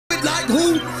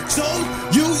Who told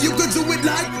you you could do it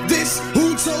like this?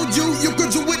 Who told you you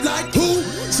could do it like? Who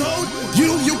told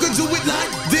you you could do it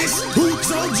like this? Who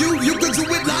told you you could do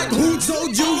it like? Who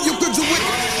told you you could do it?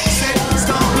 Set,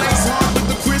 start, place hard with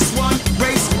the Chris one.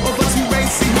 Race over to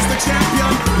race, see who's the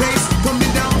champion. Race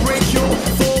coming down, break your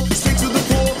fall straight to the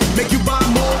floor, make you buy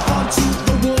more. Onto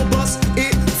the war bus,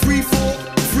 it free fall,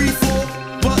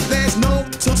 but there's no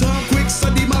turn quick.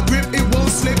 Study my grip, it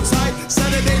won't slip tight.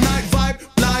 Saturday night vibe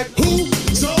live. Who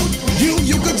told you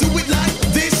you could do it like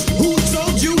this? Who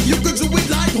told you you could do it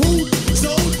like? Who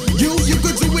told you you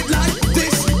could do it like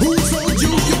this? Who told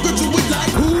you you could do it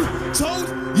like? Who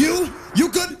told you you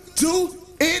could do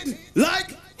it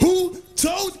like? Who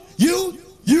told you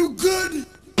you could?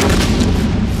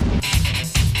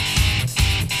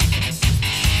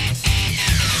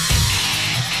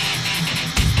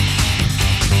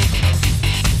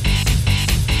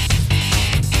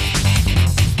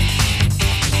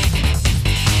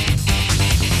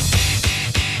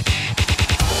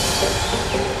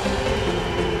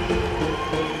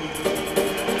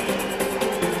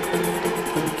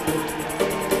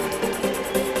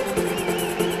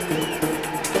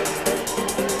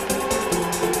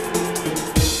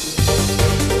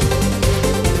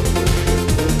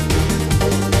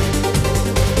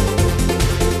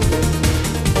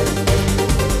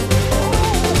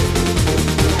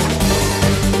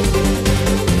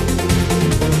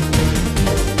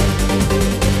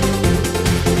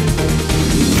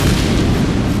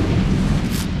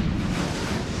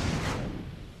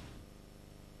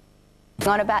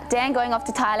 On about Dan going off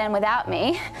to Thailand without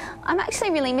me. I'm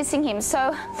actually really missing him,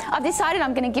 so I've decided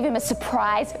I'm going to give him a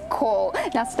surprise call.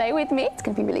 Now stay with me, it's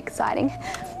going to be really exciting.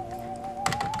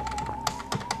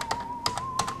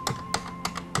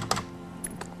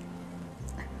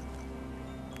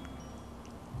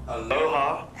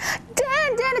 Aloha.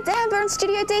 Dan, it's Amber in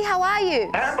Studio D, how are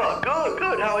you? Amber,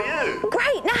 good, how are you?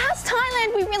 Great, now how's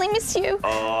Thailand? We really miss you.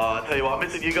 Oh, I tell you what, I'm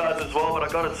missing you guys as well, but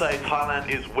I gotta say, Thailand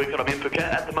is wicked. I'm in Phuket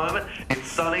at the moment. It's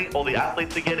sunny, all the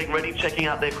athletes are getting ready, checking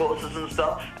out their courses and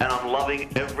stuff, and I'm loving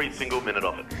every single minute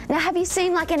of it. Now, have you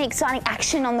seen like any exciting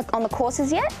action on the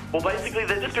courses yet? Well, basically,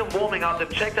 they've just been warming up, they've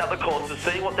checked out the courses,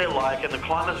 seeing what they're like, and the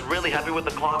climbers really happy with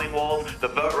the climbing walls. The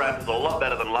vert ramp is a lot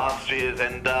better than last year's,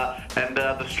 and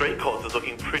the street course is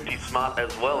looking pretty smart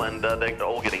as well, and they're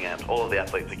all getting amped. All of the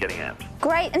athletes are getting amped.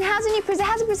 Great, and how's the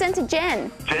presenter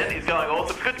Jen? Jen is going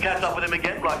awesome. It's good to catch up with him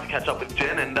again. I'd like to catch up with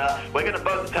Jen, and we're going to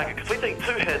both attack it, because we think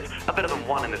two heads are better than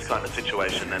one in this kind of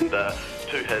situation, and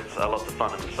two heads are lots of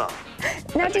fun in the sun.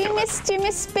 Now, do you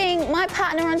miss being my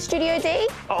partner on Studio D?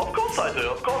 Oh, of course I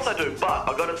do, but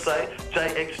I've got to say,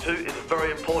 JX2 is a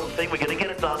very important thing. We're going to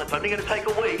get it done. It's only going to take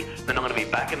a week, then I'm going to be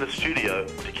back in the studio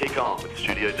to kick on with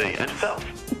Studio D and yourself.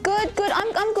 Good.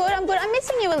 I'm good. I'm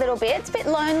missing you a little bit. It's a bit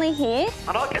lonely here.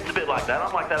 I know it gets a bit like that.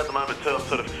 I'm like that at the moment too. I'm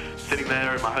sort of sitting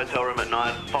there in my hotel room at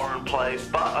night, foreign place,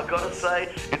 but I've got to say,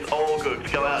 it's all good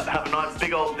to go out, have a nice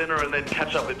big old dinner, and then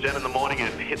catch up with Jen in the morning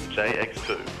and hit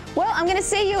JX2. Well, I'm going to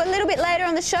see you a little bit later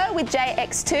on the show with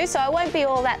JX2, so I won't be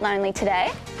all that lonely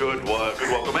today. Good work.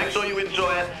 Well, make sure you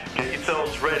enjoy it. Get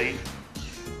yourselves ready.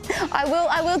 I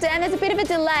will, Dan. There's a bit of a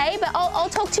delay, but I'll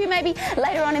talk to you maybe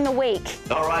later on in the week.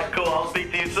 All right, cool. I'll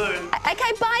speak to you soon.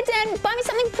 Okay, bye, Dan. Buy me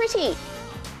something pretty.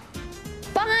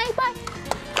 Bye.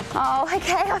 Oh,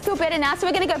 okay. I feel better now. So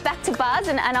we're going to go back to Buzz,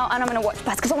 and I'm going to watch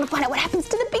Buzz because I want to find out what happens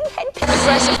to the big head.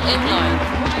 Aggressive inline.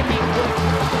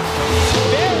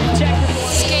 Very technical.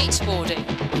 Skateboarding.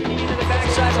 To the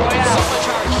backside, way out.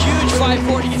 Supercharged, huge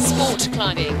 540. Sport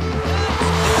climbing.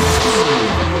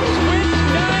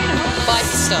 Bike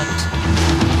stunt.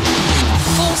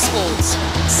 Four sports,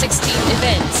 16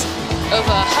 events,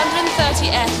 over 130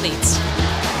 athletes.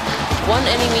 One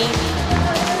enemy,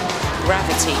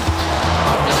 gravity.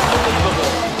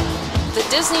 The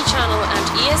Disney Channel and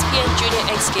ESPN Junior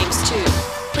X Games 2,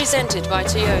 presented by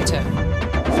Toyota.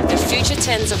 The future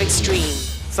tense of extreme.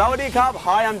 Sawadee Krap.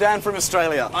 Hi, I'm Dan from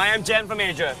Australia. I am Jen from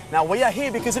Asia. Now, we are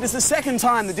here because it is the second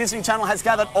time the Disney Channel has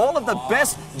gathered all of the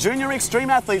best junior extreme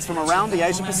athletes from around the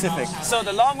Asia Pacific. So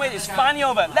the long wait is finally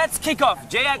over. Let's kick off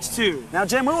JX2. Now,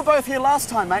 Jen, we were both here last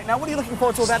time, mate. Now, what are you looking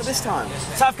forward to about it this time?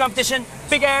 Tough competition,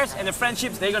 big airs, and the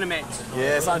friendships they're going to make.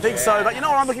 Yes, I think so. But you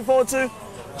know what I'm looking forward to?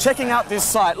 Checking out this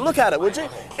site. Look at it, would you?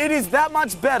 It is that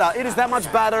much better, it is that much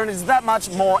better, and it is that much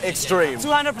more extreme.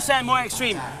 200% more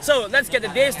extreme. So let's get the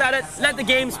day started. Let the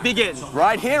games begin.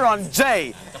 Right here on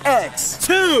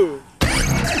JX2.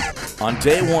 On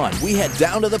day one, we head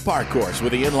down to the park course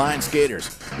with the inline skaters.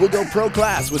 We'll go pro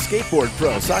class with skateboard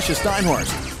pro Sasha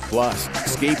Steinhorst, plus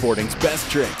skateboarding's best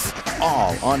tricks.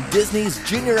 All on Disney's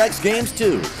Junior X Games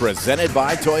 2, presented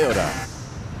by Toyota.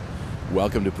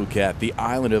 Welcome to Phuket, the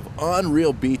island of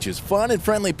unreal beaches, fun and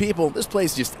friendly people. This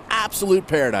place is just absolute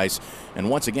paradise. And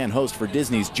once again, host for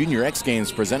Disney's Junior X Games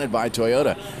presented by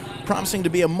Toyota. Promising to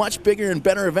be a much bigger and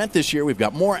better event this year. We've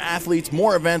got more athletes,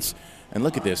 more events, and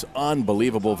look at this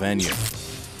unbelievable venue.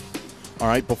 All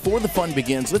right, before the fun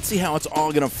begins, let's see how it's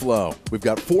all going to flow. We've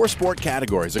got 4 sport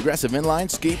categories: aggressive inline,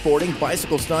 skateboarding,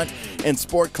 bicycle stunt, and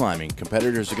sport climbing.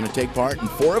 Competitors are going to take part in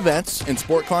 4 events. In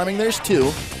sport climbing, there's 2.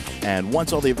 And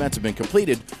once all the events have been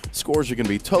completed, scores are going to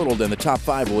be totaled, and the top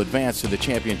 5 will advance to the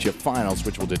championship finals,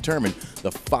 which will determine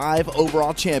the 5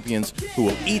 overall champions who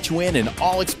will each win an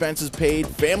all-expenses-paid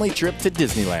family trip to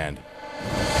Disneyland.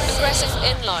 Aggressive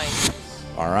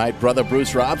inline. All right, brother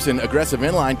Bruce Robson, aggressive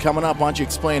inline coming up. Why don't you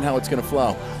explain how it's going to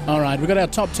flow? All right, we've got our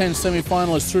top 10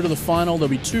 semi-finalists through to the final. There'll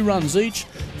be 2 runs each,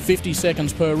 50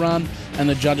 seconds per run, and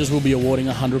the judges will be awarding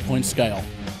a 100-point scale.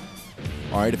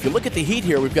 All right, if you look at the heat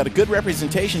here, we've got a good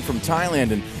representation from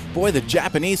Thailand, and boy, the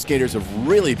Japanese skaters have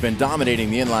really been dominating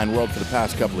the inline world for the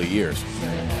past couple of years.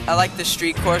 I like the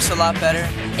street course a lot better.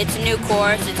 It's a new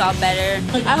course, it's all better.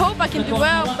 I hope I can do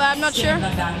well, but I'm not sure.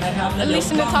 At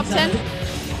least in the top 10.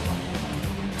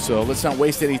 So let's not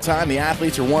waste any time. The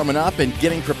athletes are warming up and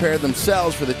getting prepared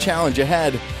themselves for the challenge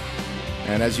ahead.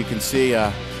 And as you can see,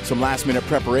 some last-minute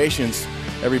preparations.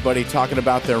 Everybody talking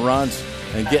about their runs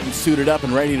and getting suited up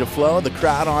and ready to flow. The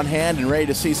crowd on hand and ready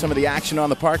to see some of the action on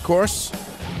the park course.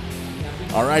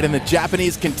 All right, and the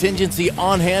Japanese contingency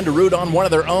on hand to root on one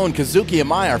of their own. Kazuki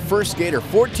Amai, our first skater,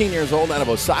 14 years old, out of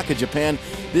Osaka, Japan.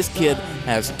 This kid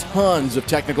has tons of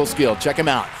technical skill. Check him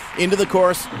out. Into the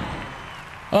course.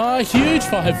 A huge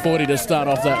 540 to start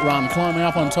off that run, climbing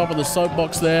up on top of the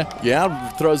soapbox there. Yeah,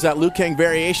 throws that Liu Kang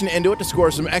variation into it to score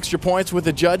some extra points with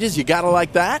the judges. You gotta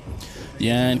like that.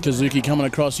 Yeah, and Kazuki coming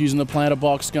across using the planter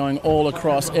box, going all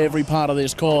across every part of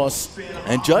this course.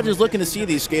 And judges looking to see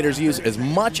these skaters use as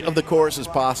much of the course as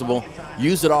possible.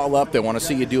 Use it all up. They want to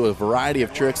see you do a variety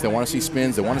of tricks. They want to see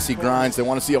spins. They want to see grinds. They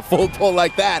want to see a full pull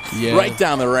like that right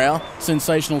down the rail.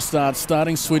 Sensational start,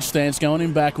 starting switch stance, going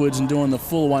in backwards and doing the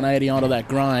full 180 onto that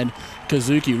grind.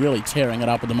 Kazuki really tearing it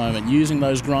up at the moment, using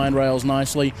those grind rails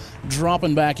nicely,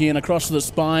 dropping back in across to the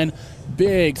spine.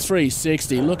 Big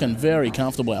 360, looking very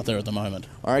comfortable out there at the moment.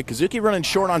 All right, Kazuki running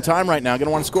short on time right now. Going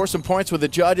to want to score some points with the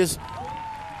judges.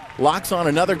 Locks on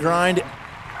another grind.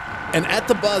 And at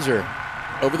the buzzer,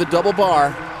 over the double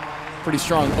bar, pretty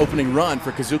strong opening run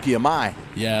for Kazuki Amai.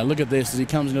 Yeah, look at this as he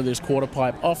comes into this quarter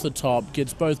pipe off the top,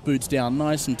 gets both boots down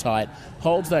nice and tight,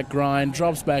 holds that grind,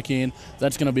 drops back in.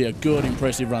 That's going to be a good,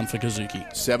 impressive run for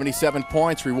Kazuki. 77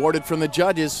 points rewarded from the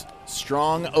judges.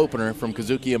 Strong opener from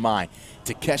Kazuki Amai.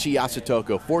 Takeshi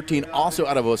Yasutoko, 14, also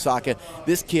out of Osaka.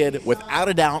 This kid, without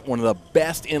a doubt, one of the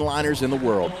best inliners in the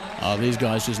world. Oh, these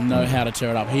guys just know how to tear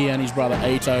it up. He and his brother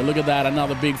Eito. Look at that,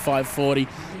 another big 540.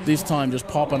 This time just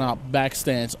popping up back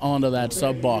stance onto that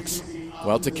sub box.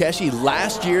 Well, Takeshi,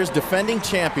 last year's defending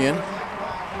champion.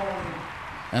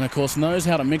 And, of course, knows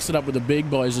how to mix it up with the big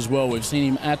boys as well. We've seen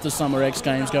him at the Summer X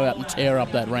Games go out and tear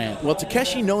up that ramp. Well,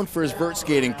 Takeshi known for his vert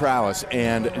skating prowess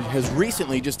and has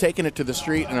recently just taken it to the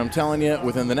street. And I'm telling you,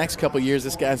 within the next couple of years,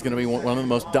 this guy's going to be one of the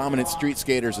most dominant street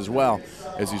skaters as well,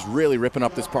 as he's really ripping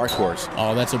up this park course.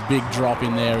 Oh, that's a big drop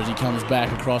in there as he comes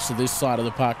back across to this side of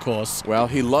the park course. Well,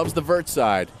 he loves the vert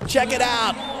side. Check it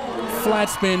out. Flat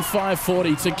spin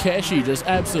 540. Takeshi just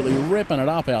absolutely ripping it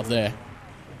up out there.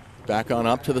 Back on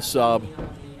up to the sub.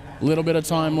 Little bit of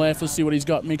time left. Let's see what he's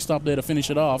got mixed up there to finish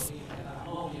it off.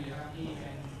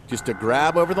 Just a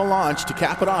grab over the launch to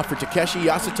cap it off for Takeshi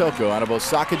Yasutoko out of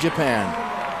Osaka, Japan.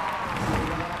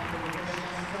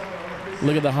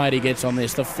 Look at the height he gets on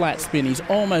this. The flat spin. He's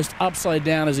almost upside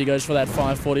down as he goes for that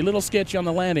 540. Little sketchy on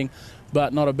the landing,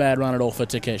 but not a bad run at all for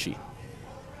Takeshi.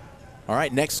 All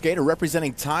right, next skater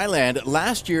representing Thailand.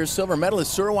 Last year's silver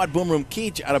medalist Surawat Bumrum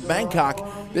Keech out of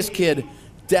Bangkok. This kid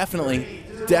definitely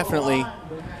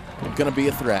going to be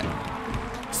a threat.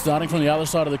 Starting from the other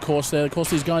side of the course there. Of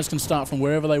course, these guys can start from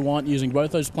wherever they want using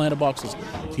both those planter boxes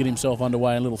to get himself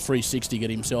underway. A little 360, get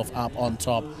himself up on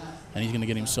top, and he's going to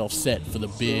get himself set for the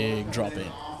big drop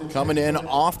in. Coming in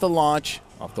off the launch,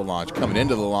 coming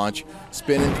into the launch,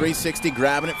 spinning 360,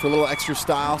 grabbing it for a little extra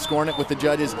style, scoring it with the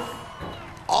judges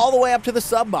all the way up to the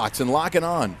sub box and locking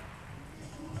on.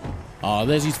 Oh,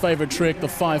 there's his favorite trick, the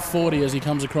 540 as he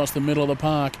comes across the middle of the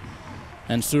park.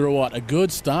 And Surawat, a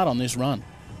good start on this run.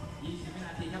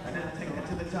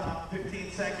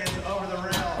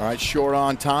 All right, short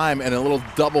on time and a little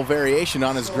double variation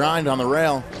on his grind on the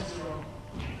rail.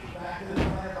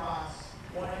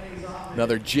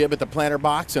 Another jib at the planter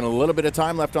box and a little bit of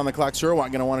time left on the clock.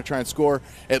 Surawat going to want to try and score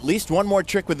at least one more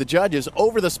trick with the judges.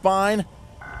 Over the spine.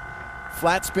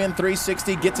 Flat spin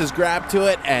 360, gets his grab to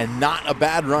it, and not a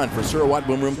bad run for Surawat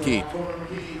Bumrumki.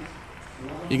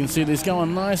 You can see this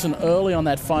going nice and early on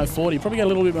that 540. Probably got a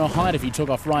little bit more height if he took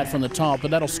off right from the top,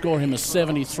 but that'll score him a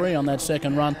 73 on that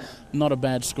second run. Not a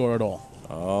bad score at all.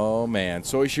 Oh, man.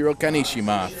 Soichiro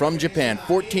Kanishima from Japan,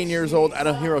 14 years old, out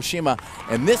of Hiroshima.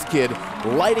 And this kid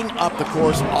lighting up the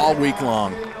course all week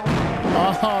long.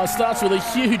 Oh, starts with a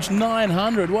huge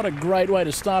 900. What a great way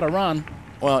to start a run.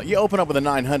 Well, you open up with a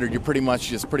 900, you're pretty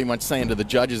much saying to the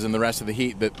judges and the rest of the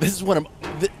heat that this is what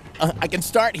I can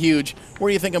start huge. Where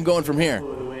do you think I'm going from here?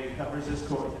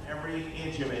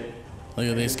 Look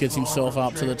at this, gets himself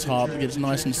up to the top, gets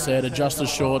nice and set, adjusts the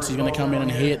shorts. He's going to come in and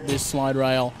hit this slide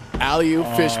rail. Alley-oop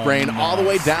fish brain all the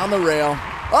way down the rail.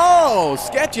 Oh,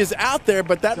 Sketch is out there,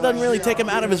 but that doesn't really take him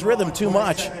out of his rhythm too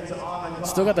much.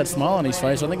 Still got that smile on his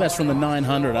face. I think that's from the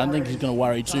 900. I don't think he's going to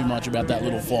worry too much about that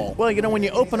little fall. Well, you know, when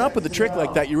you open up with a trick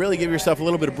like that, you really give yourself a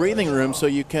little bit of breathing room so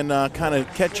you can kind of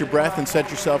catch your breath and set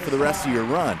yourself for the rest of your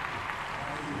run.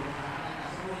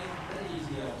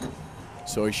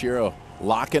 Soichiro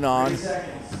locking on.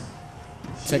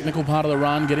 Technical part of the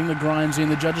run, getting the grinds in.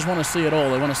 The judges want to see it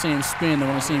all. They want to see him spin. They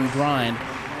want to see him grind.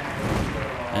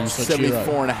 And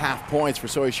 74.5 points for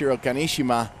Soichiro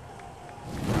Kanishima.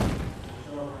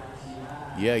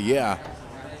 Yeah.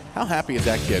 How happy is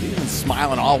that kid? He's been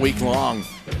smiling all week long.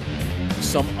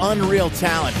 Some unreal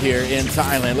talent here in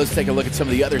Thailand. Let's take a look at some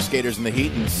of the other skaters in the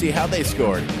heat and see how they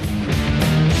scored.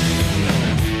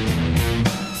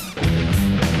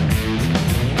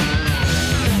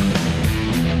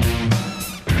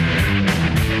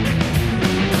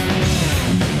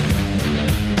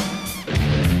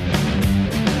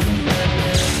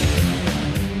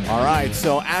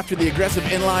 So after the aggressive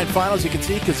inline finals, you can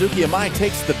see Kazuki Amai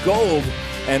takes the gold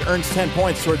and earns 10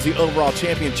 points towards the overall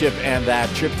championship and that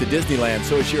trip to Disneyland.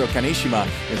 Soichiro Kanishima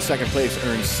in second place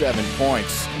earns 7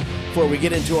 points. Before we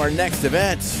get into our next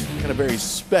event, got a very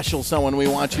special someone we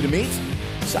want you to meet,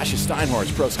 Sasha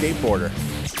Steinhorst, pro skateboarder.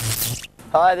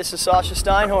 Hi, this is Sasha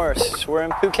Steinhorst. We're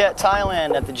in Phuket,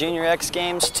 Thailand at the Junior X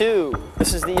Games 2.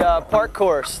 This is the park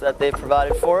course that they've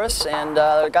provided for us, and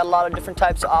we've got a lot of different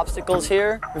types of obstacles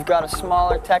here. We've got a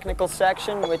smaller technical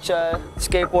section, which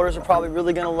skateboarders are probably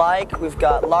really going to like. We've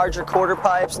got larger quarter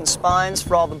pipes and spines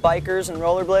for all the bikers and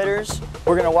rollerbladers.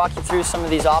 We're going to walk you through some of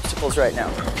these obstacles right now.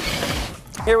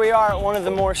 Here we are at one of the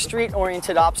more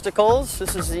street-oriented obstacles.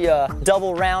 This is the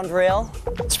double round rail.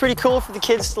 It's pretty cool for the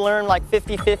kids to learn like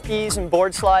 50-50s and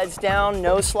board slides down,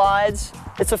 no slides.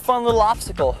 It's a fun little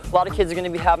obstacle. A lot of kids are going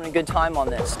to be having a good time on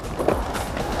this.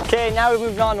 Okay, now we've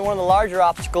moved on to one of the larger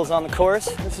obstacles on the course.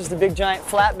 This is the big giant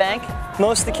flat bank.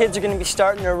 Most of the kids are going to be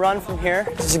starting their run from here.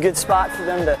 This is a good spot for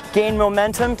them to gain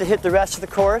momentum to hit the rest of the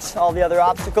course, all the other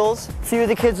obstacles. A few of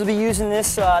the kids will be using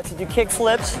this to do kick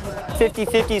flips,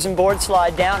 50-50s and board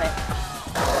slide down it.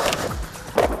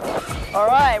 All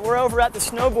right, we're over at the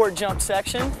snowboard jump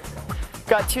section.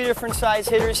 Got two different size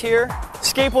hitters here.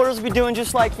 Skateboarders will be doing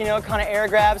just like, kind of air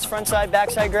grabs, front side, back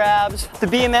side grabs. The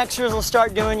BMXers will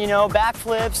start doing, back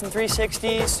flips and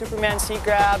 360s, Superman seat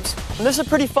grabs. And this is a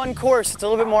pretty fun course. It's a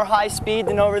little bit more high speed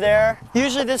than over there.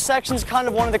 Usually this section's kind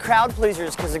of one of the crowd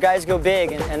pleasers because the guys go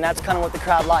big and that's kind of what the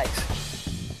crowd likes.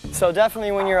 So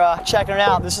definitely when you're checking it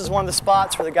out, this is one of the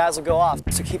spots where the guys will go off.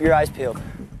 So keep your eyes peeled.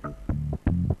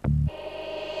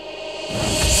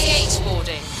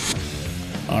 Skateboarding.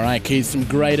 All right, Keith, some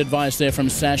great advice there from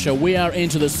Sasha. We are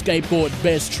into the skateboard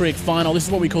best trick final. This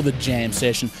is what we call the jam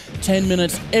session. 10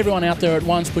 minutes, everyone out there at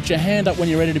once. Put your hand up when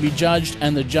you're ready to be judged,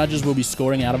 and the judges will be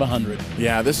scoring out of 100.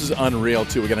 Yeah, this is unreal,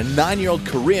 too. We got a 9-year-old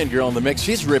Korean girl in the mix.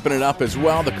 She's ripping it up as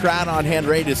well. The crowd on hand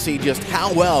ready to see just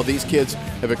how well these kids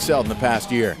have excelled in the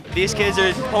past year. These kids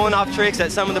are pulling off tricks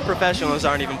that some of the professionals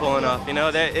aren't even pulling off.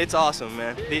 It's awesome,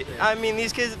 man.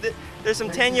 These kids, there's some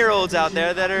 10-year-olds out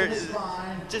there that are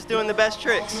just doing the best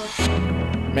tricks.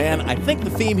 Man, I think the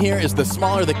theme here is the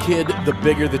smaller the kid, the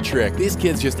bigger the trick. These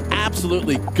kids just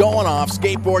absolutely going off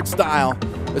skateboard style.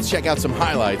 Let's check out some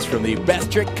highlights from the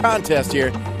best trick contest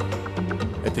here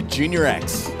at the Junior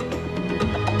X.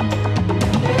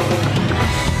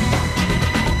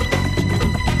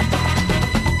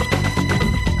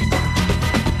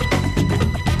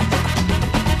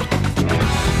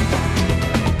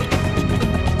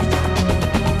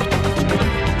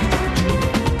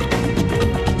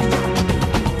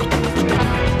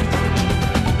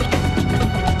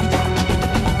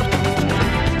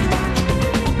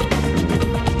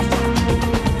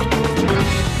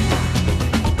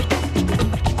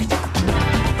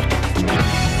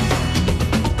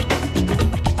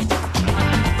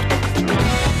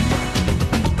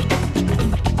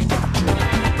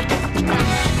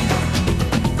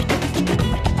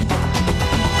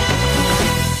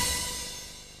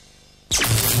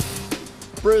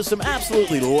 Bruce, I'm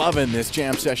absolutely loving this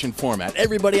jam session format.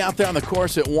 Everybody out there on the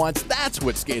course at once, that's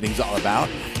what skating's all about.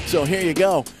 So here you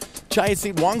go.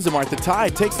 Chayasi Wangzamart, the tie,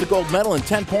 takes the gold medal and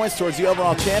 10 points towards the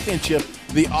overall championship.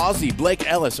 The Aussie Blake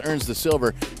Ellis earns the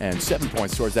silver and 7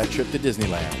 points towards that trip to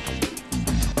Disneyland.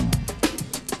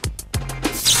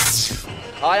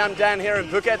 Hi, I'm Dan here in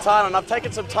Phuket, Thailand. I've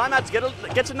taken some time out to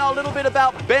get to know a little bit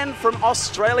about Ben from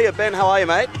Australia. Ben, how are you,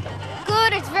 mate?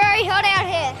 Good, it's very hot out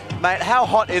here. Mate, how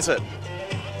hot is it?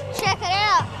 Check it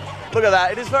out. Look at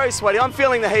that, it is very sweaty. I'm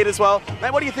feeling the heat as well.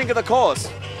 Mate, what do you think of the course?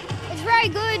 It's very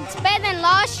good. It's better than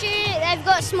last year. They've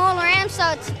got smaller ramps, so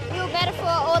it's real better for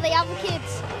all the other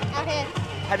kids out here.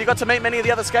 Have you got to meet many of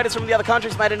the other skaters from the other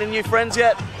countries? Made any new friends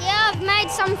yet? Yeah, I've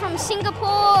made some from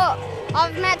Singapore.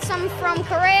 I've met some from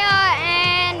Korea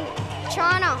and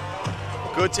China.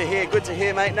 Good to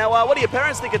hear, mate. Now, what do your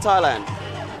parents think of Thailand?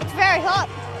 It's very hot.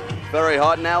 Very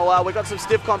hot. Now, we've got some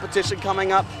stiff competition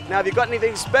coming up. Now, have you got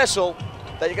anything special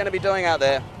that you're going to be doing out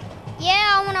there?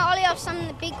 Yeah, I want to ollie off some of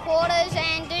the big quarters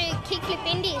and do kickflip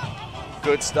Indy.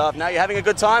 Good stuff. Now, you're having a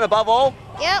good time above all?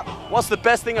 Yep. What's the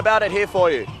best thing about it here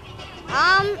for you?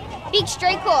 Big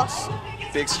street course.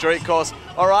 Big street course.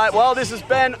 All right, well, this is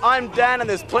Ben, I'm Dan, and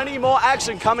there's plenty more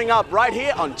action coming up right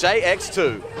here on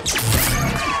JX2.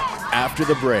 After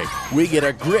the break, we get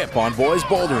a grip on boys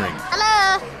bouldering.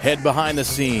 Hello. Head behind the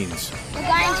scenes. We're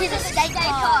going to the skate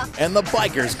park. And the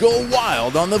bikers go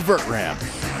wild on the vert ramp.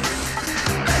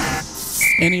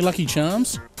 Any lucky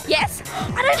charms? Yes,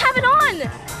 I don't have it on.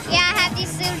 Yeah, I have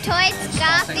this little toy, it's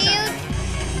Garfield,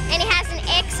 and he has an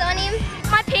X on him.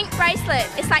 My pink bracelet,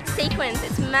 it's like sequins,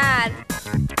 it's mad.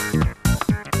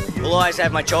 Will always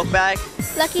have my chalk bag.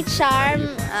 Lucky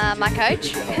charm, my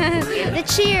coach. The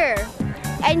cheer.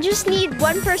 I just need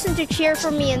one person to cheer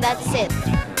for me and that's it.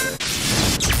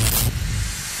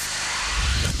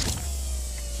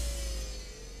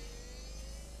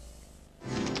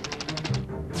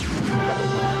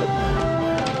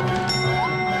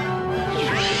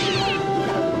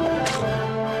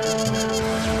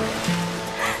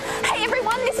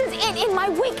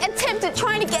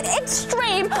 Trying to get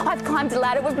extreme. I've climbed a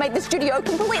ladder, we've made the studio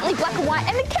completely black and white,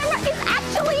 and the camera is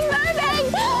actually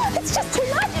moving. It's just too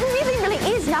much, it really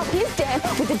is. Now here's Dan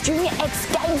with the Junior X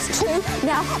Games 2.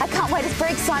 Now, I can't wait, it's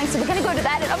very exciting, so we're gonna go to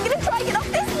that, and I'm gonna try and get off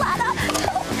this ladder.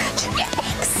 Junior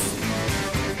X.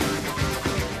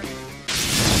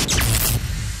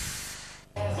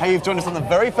 Hey, you've joined us on the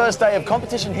very first day of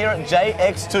competition here at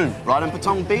JX2, right on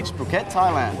Patong Beach, Phuket,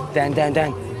 Thailand. Dan,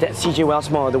 that's CJ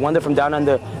Wellsmore, the wonder from down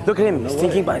under. Look at him, he's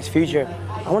thinking about his future.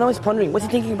 I wonder what he's pondering. What's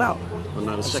he thinking about? Oh,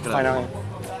 no, let's check it out.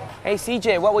 Hey,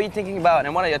 CJ, what were you thinking about?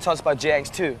 And what are your thoughts about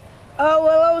JX2? Oh,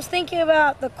 well, I was thinking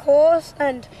about the course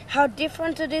and how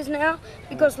different it is now,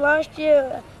 because last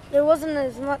year there wasn't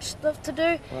as much stuff to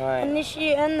do. Right. And this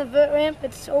year, and the vert ramp,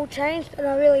 it's all changed, and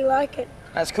I really like it.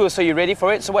 That's cool. So you ready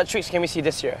for it? So what tricks can we see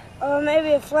this year?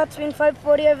 Maybe a flat spin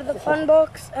 540 over the fun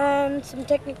box and some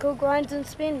technical grinds and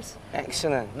spins.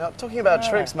 Excellent. Now, talking about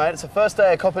tricks, mate, it's the first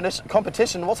day of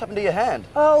competition. What's happened to your hand?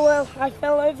 Oh, well, I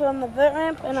fell over on the vert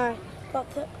ramp and I got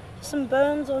some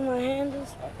burns on my hand and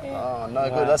stuff. Yeah. Oh, no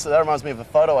good. That reminds me of a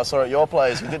photo I saw at your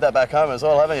place. You did that back home as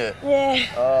well, haven't you? Yeah.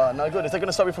 Oh, no good. Is that going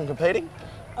to stop you from competing?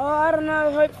 Oh, I don't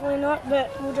know, hopefully not, but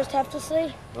we'll just have to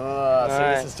see.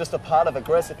 So this is just a part of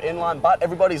aggressive inline, but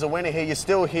everybody's a winner here. You're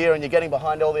still here and you're getting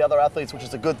behind all the other athletes, which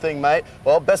is a good thing, mate.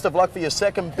 Well, best of luck for your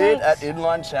second bid at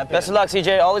Inline Champion. Best of luck,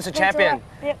 CJ. Always a champion.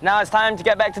 Yep. Now it's time to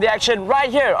get back to the action right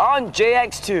here on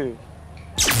JX2.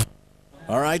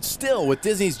 All right, still with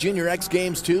Disney's Junior X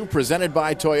Games 2, presented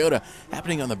by Toyota,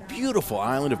 happening on the beautiful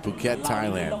island of Phuket,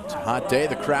 Thailand. It's a hot day,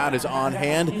 the crowd is on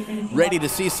hand, ready to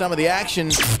see some of the action.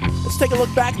 Let's take a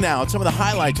look back now at some of the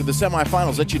highlights of the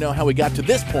semifinals, let you know how we got to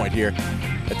this point here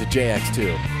at the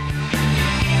JX2.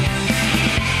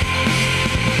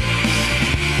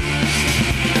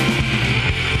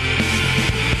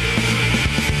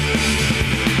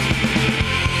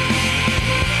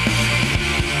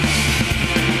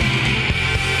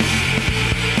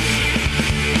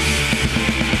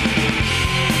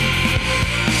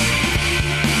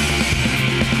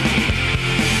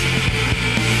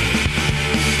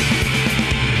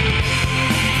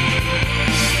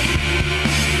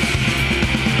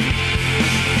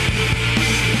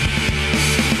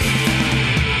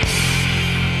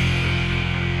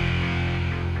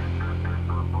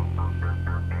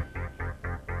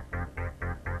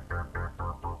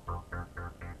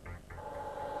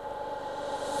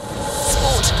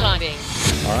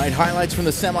 All right, highlights from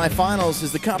the semifinals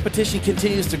as the competition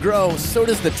continues to grow, so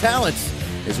does the talents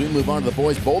as we move on to the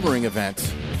boys bouldering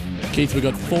event. Keith, we've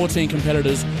got 14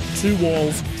 competitors, 2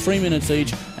 walls, 3 minutes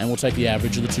each, and we'll take the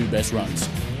average of the 2 best runs.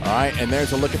 All right, and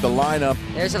there's a look at the lineup.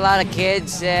 There's a lot of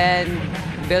kids and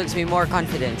builds me more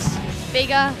confidence.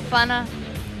 Bigger, funner,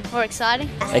 more exciting.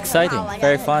 Exciting,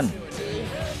 very fun.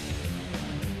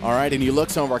 All right, and you look,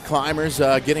 some of our climbers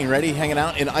getting ready, hanging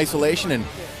out in isolation, and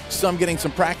some getting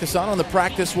some practice on the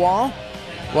practice wall,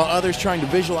 while others trying to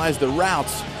visualize the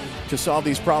routes to solve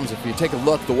these problems. If you take a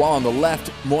look, the wall on the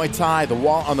left, Muay Thai, the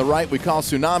wall on the right we call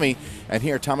Tsunami, and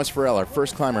here Thomas Farrell, our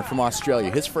first climber from Australia,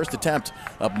 his first attempt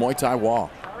up Muay Thai wall.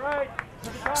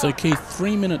 So Keith,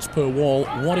 3 minutes per wall.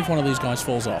 What if one of these guys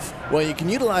falls off? Well, you can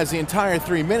utilize the entire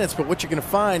 3 minutes, but what you're going to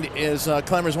find is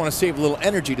climbers want to save a little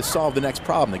energy to solve the next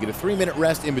problem. They get a 3-minute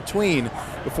rest in between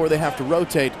before they have to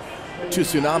rotate to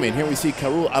Tsunami. And here we see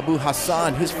Karul Abu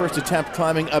Hassan, his first attempt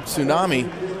climbing up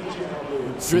Tsunami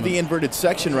through the inverted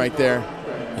section right there.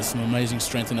 There's some amazing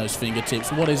strength in those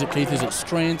fingertips. What is it, Keith? Is it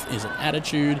strength? Is it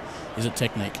attitude? Is it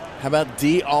technique? How about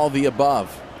D, all the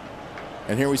above?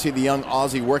 And here we see the young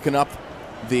Aussie working up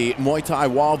the Muay Thai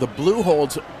wall. The blue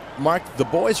holds mark the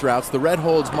boys' routes. The red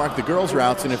holds mark the girls'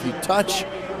 routes. And if you touch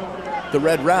the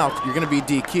red route, you're going to be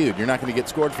DQ'd. You're not going to get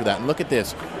scored for that. And look at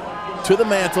this. To the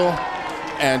mantle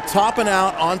and topping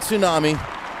out on Tsunami,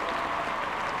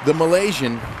 the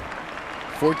Malaysian,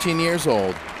 14 years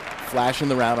old, flashing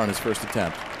the route on his first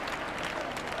attempt.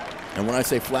 And when I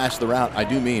say flash the route, I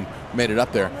do mean made it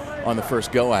up there on the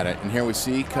first go at it. And here we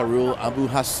see Karul Abu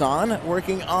Hassan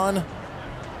working on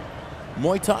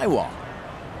Muay Thai wall.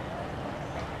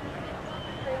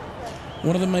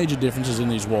 What are the major differences in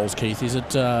these walls, Keith? Is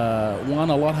it one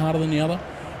a lot harder than the other?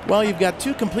 Well, you've got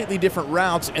 2 completely different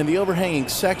routes, and the overhanging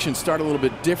sections start a little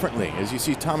bit differently. As you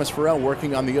see Thomas Farrell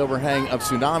working on the overhang of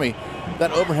Tsunami,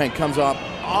 that overhang comes off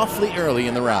awfully early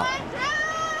in the route.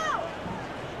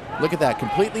 Look at that,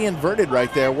 completely inverted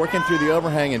right there, working through the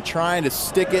overhang and trying to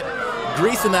stick it,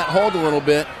 greasing that hold a little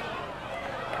bit.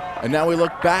 And now we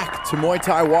look back to Muay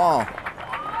Thai wall.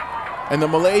 And the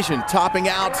Malaysian topping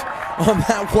out on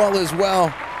that wall as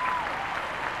well.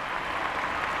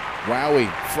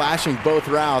 Wowie, flashing both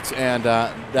routes, and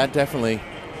that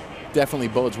definitely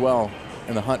bodes well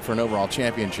in the hunt for an overall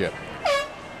championship.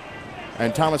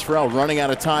 And Thomas Farrell running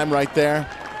out of time right there.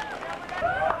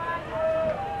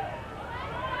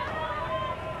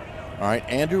 All right,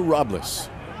 Andrew Robles,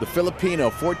 the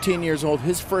Filipino, 14 years old,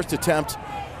 his first attempt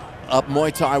up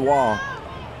Muay Thai wall.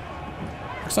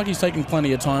 Looks like he's taking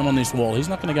plenty of time on this wall. He's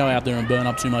not going to go out there and burn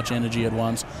up too much energy at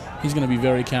once. He's going to be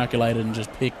very calculated and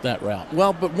just pick that route.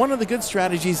 Well, but one of the good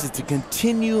strategies is to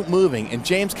continue moving. And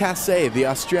James Cassay, the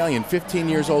Australian, 15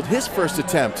 years old, his first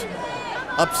attempt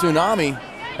up Tsunami.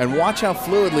 And watch how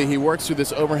fluidly he works through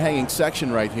this overhanging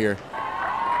section right here.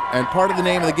 And part of the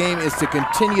name of the game is to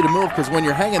continue to move, because when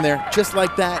you're hanging there, just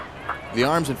like that, the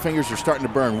arms and fingers are starting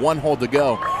to burn. 1 hold to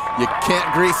go. You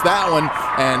can't grease that one.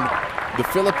 And the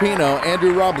Filipino,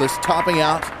 Andrew Robles, topping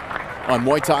out on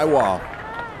Muay Thai wall.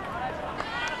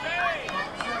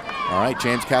 All right,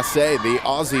 James Cassay, the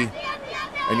Aussie.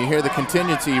 And you hear the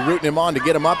contingency rooting him on to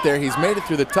get him up there. He's made it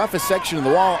through the toughest section of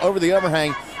the wall, over the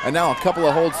overhang, and now a couple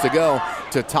of holds to go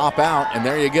to top out. And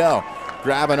there you go.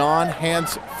 Grabbing on,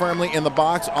 hands firmly in the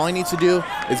box. All he needs to do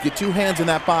is get 2 hands in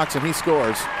that box, and he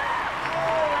scores.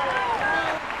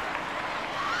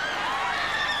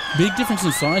 Big difference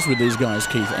in size with these guys,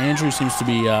 Keith. Andrew seems to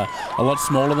be a lot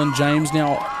smaller than James.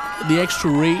 Now, the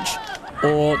extra reach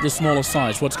or the smaller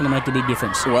size, what's going to make the big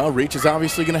difference? Well, reach is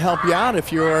obviously going to help you out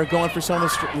if you're going for some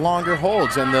of the longer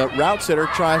holds, and the route setter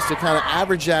tries to kind of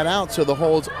average that out so the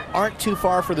holds aren't too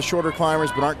far for the shorter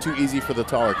climbers but aren't too easy for the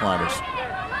taller climbers.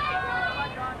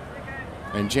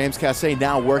 And James Cassay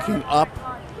now working up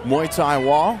Muay Thai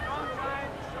wall.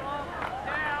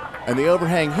 And the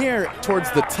overhang here towards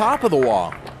the top of the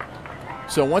wall.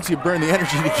 So once you burn the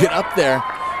energy to get up there,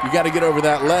 you got to get over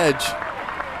that ledge.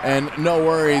 And no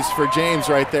worries for James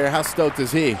right there. How stoked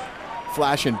is he?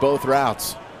 Flashing both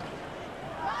routes.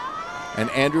 And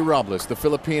Andrew Robles, the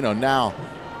Filipino, now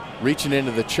reaching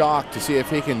into the chalk to see if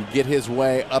he can get his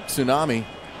way up Tsunami.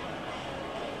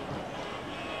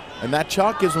 And that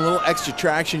chalk gives him a little extra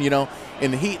traction. You know, in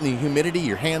the heat and the humidity,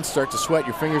 your hands start to sweat,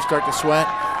 your fingers start to sweat.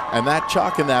 And that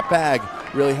chalk in that bag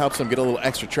really helps him get a little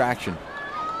extra traction.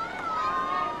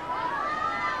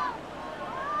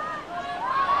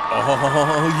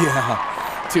 Oh,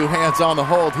 yeah. 2 hands on the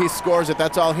hold. He scores it.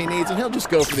 That's all he needs, and he'll just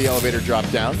go for the elevator drop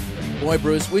down. Boy,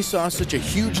 Bruce, we saw such a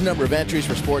huge number of entries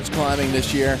for sports climbing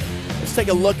this year. Let's take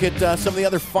a look at some of the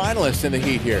other finalists in the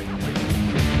heat here.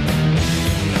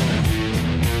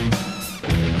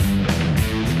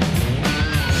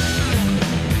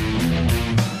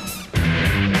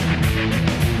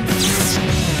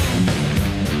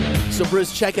 So,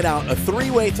 Bruce, check it out. A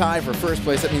three-way tie for first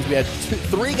place. That means we had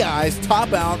three guys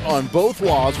top out on both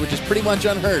walls, which is pretty much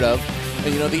unheard of.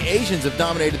 And, you know, the Asians have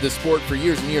dominated this sport for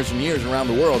years and years and years around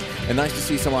the world. And nice to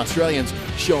see some Australians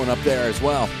showing up there as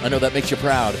well. I know that makes you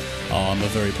proud. Oh, I'm a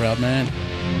very proud man.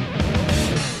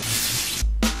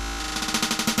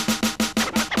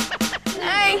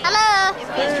 Hey. Hello.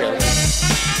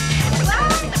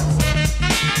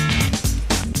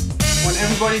 Want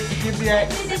everybody to give the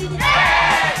X.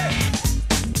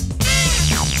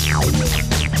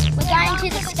 We're going to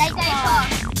the skate park.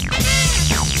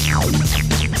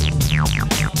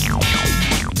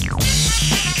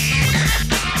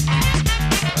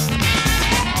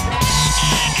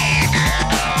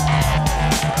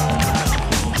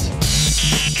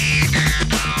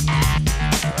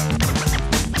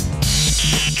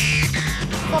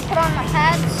 I'll put on my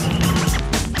pads.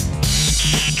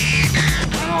 And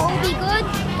it'll all be good.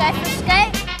 Go for a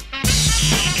skate.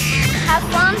 Have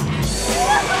fun.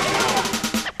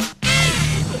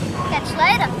 Catch you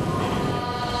later.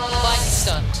 Bike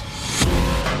stunt.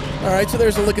 All right, so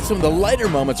there's a look at some of the lighter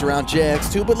moments around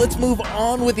JX2, but let's move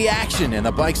on with the action and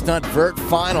the Bike Stunt Vert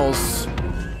Finals.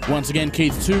 Once again,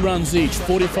 Keith, 2 runs each,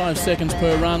 45 seconds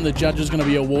per run. The judge is going to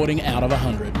be awarding out of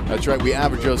 100. That's right, we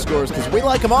average those scores because we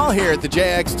like them all here at the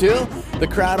JX2. The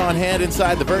crowd on hand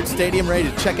inside the Vert Stadium, ready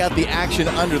to check out the action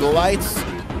under the lights.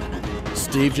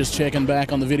 Steve just checking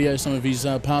back on the video some of his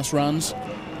past runs.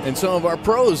 And some of our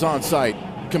pros on site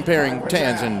comparing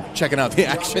tans and checking out the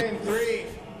action. 3,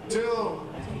 2.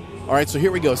 All right, so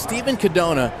here we go. Stephen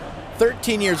Cadona,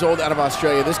 13 years old, out of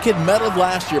Australia. This kid medaled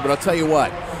last year, but I'll tell you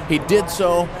what, he did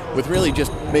so with really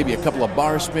just maybe a couple of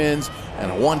bar spins and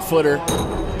a one-footer.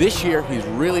 This year, he's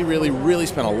really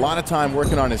spent a lot of time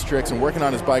working on his tricks and working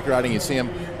on his bike riding. You see him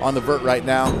on the vert right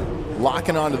now,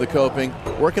 locking onto the coping,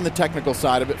 working the technical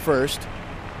side of it first.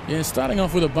 Yeah, starting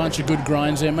off with a bunch of good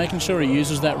grinds there, making sure he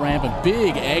uses that ramp. A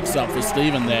big X up for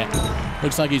Stephen there.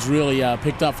 Looks like he's really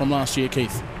picked up from last year,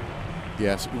 Keith.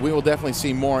 Yes, we will definitely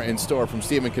see more in store from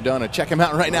Stephen Cadona. Check him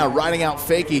out right now, riding out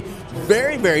fakie.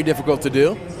 Very difficult to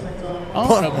do.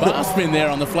 Oh, and a bar spin there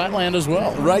on the flatland as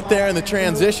well. Right there in the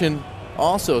transition.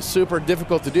 Also super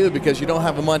difficult to do because you don't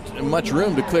have much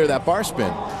room to clear that bar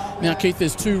spin. Now, Keith,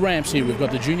 there's 2 ramps here. We've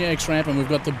got the Junior X ramp and we've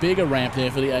got the bigger ramp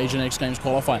there for the Asian X Games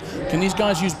qualifier. Can these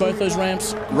guys use both those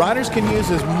ramps? Riders can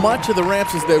use as much of the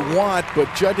ramps as they want, but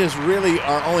judges really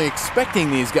are only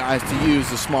expecting these guys to use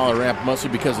the smaller ramp,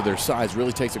 mostly because of their size. It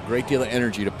really takes a great deal of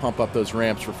energy to pump up those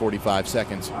ramps for 45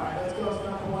 seconds.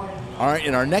 All right,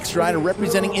 and our next rider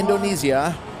representing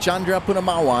Indonesia, Chandra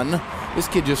Punamawan. This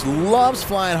kid just loves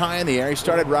flying high in the air. He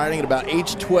started riding at about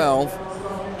age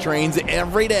 12, trains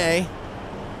every day.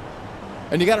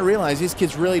 And you got to realize these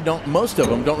kids really don't, most of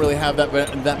them don't really have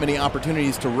that many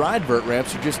opportunities to ride vert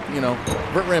ramps. Or just, you know,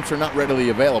 vert ramps are not readily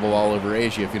available all over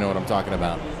Asia, if you know what I'm talking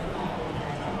about.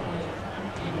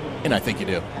 And I think you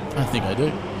do. I think I do.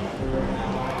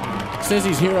 Says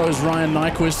his hero is Ryan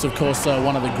Nyquist, of course,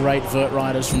 one of the great vert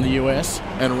riders from the US.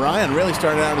 And Ryan really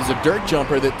started out as a dirt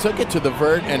jumper that took it to the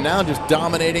vert and now just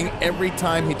dominating every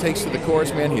time he takes to the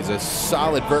course, man. He's a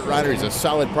solid vert rider, he's a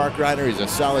solid park rider, he's a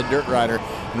solid dirt rider,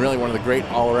 and really one of the great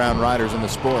all-around riders in the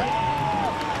sport.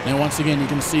 Now, once again, you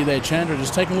can see there Chandra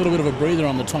just taking a little bit of a breather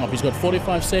on the top. He's got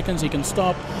 45 seconds. He can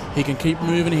stop. He can keep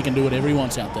moving. He can do whatever he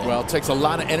wants out there. Well, it takes a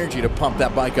lot of energy to pump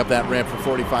that bike up that ramp for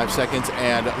 45 seconds,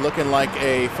 and looking like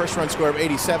a first run score of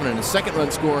 87 and a second run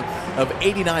score of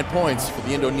 89 points for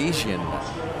the Indonesian.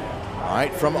 All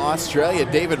right, from Australia,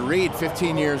 David Reed,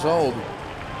 15 years old.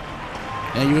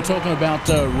 Now, you were talking about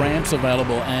ramps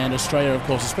available, and Australia, of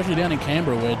course, especially down in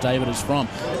Canberra, where David is from.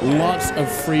 Lots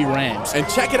of free ramps. And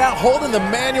check it out, holding the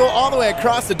manual all the way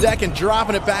across the deck and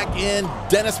dropping it back in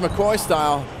Dennis McCoy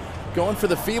style. Going for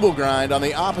the feeble grind on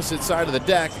the opposite side of the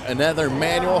deck. Another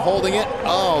manual holding it.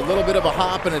 Oh, a little bit of a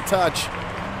hop and a touch.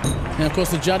 Now, of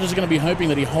course, the judges are going to be hoping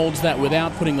that he holds that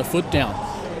without putting the foot down.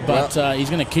 But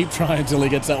he's going to keep trying until he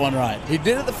gets that one right. He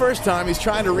did it the first time. He's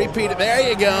trying to repeat it. There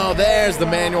you go. There's the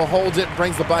manual. Holds it,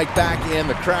 brings the bike back in.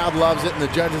 The crowd loves it, and the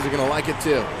judges are going to like it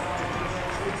too.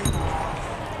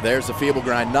 There's the feeble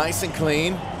grind. Nice and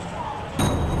clean.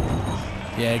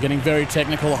 Yeah, getting very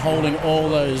technical, holding all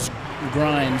those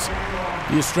grinds.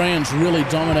 The Australians really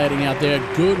dominating out there.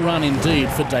 Good run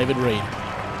indeed for David Reed.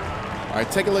 All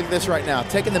right, take a look at this right now.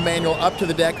 Taking the manual up to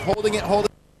the deck, holding it,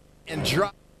 and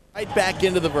drop right back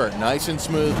into the vert. Nice and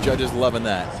smooth. Judges loving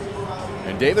that.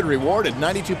 And David rewarded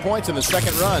 92 points in the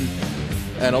second run.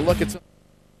 And a look at some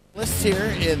lists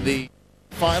here in the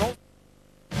final.